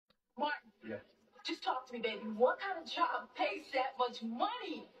Martin, Yeah. just talk to me, baby. What kind of job pays that much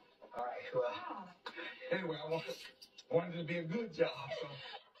money? All right. Well, anyway, I wanted it to be a good job. So,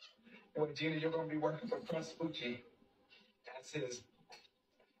 anyway, Gina, you're going to be working for Prince Uchi. That's his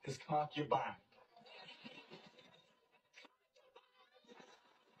concubine.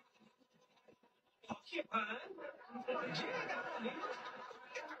 Concubine? Gina got me.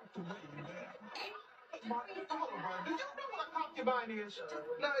 Martin, hold on, bro. Do you know what a concubine is?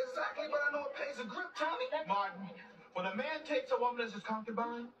 Not exactly, but I know it pays a grip, Tommy. Martin, when a man takes a woman as his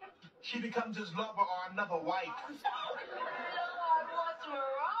concubine, she becomes his lover or another wife. Lord, what's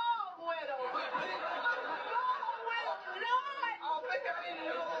wrong with him? What's wrong with him, Lord? Oh, baby, I didn't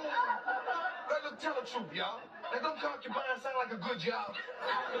know. Hey, look, tell the truth, y'all. Now, them concubines sound like a good job.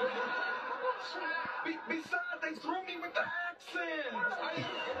 Besides, they threw me with the accent.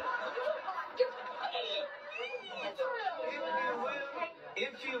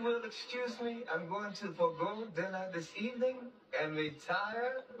 If you will excuse me, I'm going to forego dinner this evening and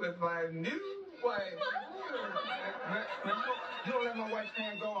retire with my new wife. Man, you don't let my wife's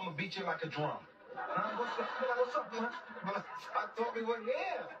hand go, I'm going to beat you like a drum. Huh? What's up, man? I thought we were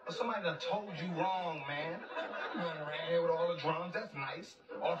here. Well, somebody done told you wrong, man. You running around here with all the drums, that's nice.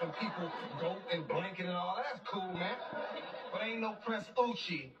 Often people go and blinking and all, that's cool, man. But ain't no Prince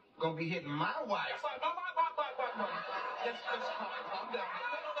Uchi gonna be hitting my wife. Let's calm down.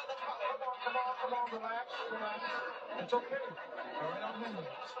 Come on, relax. It's okay. All right, I'll handle it.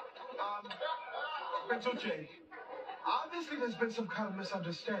 Prince Uchi, obviously there's been some kind of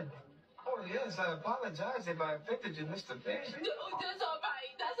misunderstanding. Oh, yes, I apologize if I offended you, Mr. Bailey. No, that's all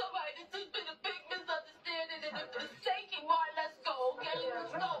right. That's all right. It's just been a big misunderstanding and a mistake. Martin, let's go, okay?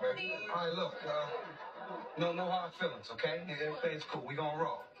 Let's go, please. All right, look, no hard feelings, okay? Everything's cool. We gonna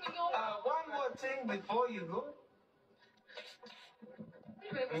roll. One more thing before you go.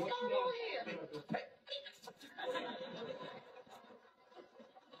 What's going on here?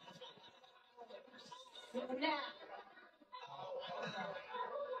 Now.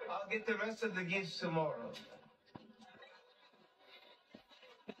 I'll get the rest of the gifts tomorrow.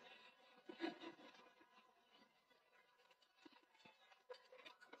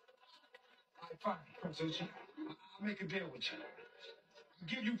 All right, fine, Prince Uchi. I'll make a deal with you. I'll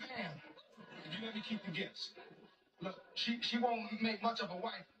give you Pam if you let me keep the gifts. Look, she won't make much of a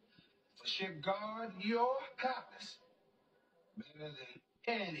wife, but she'll guard your palace better than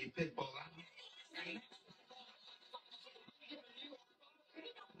any pit bull out there.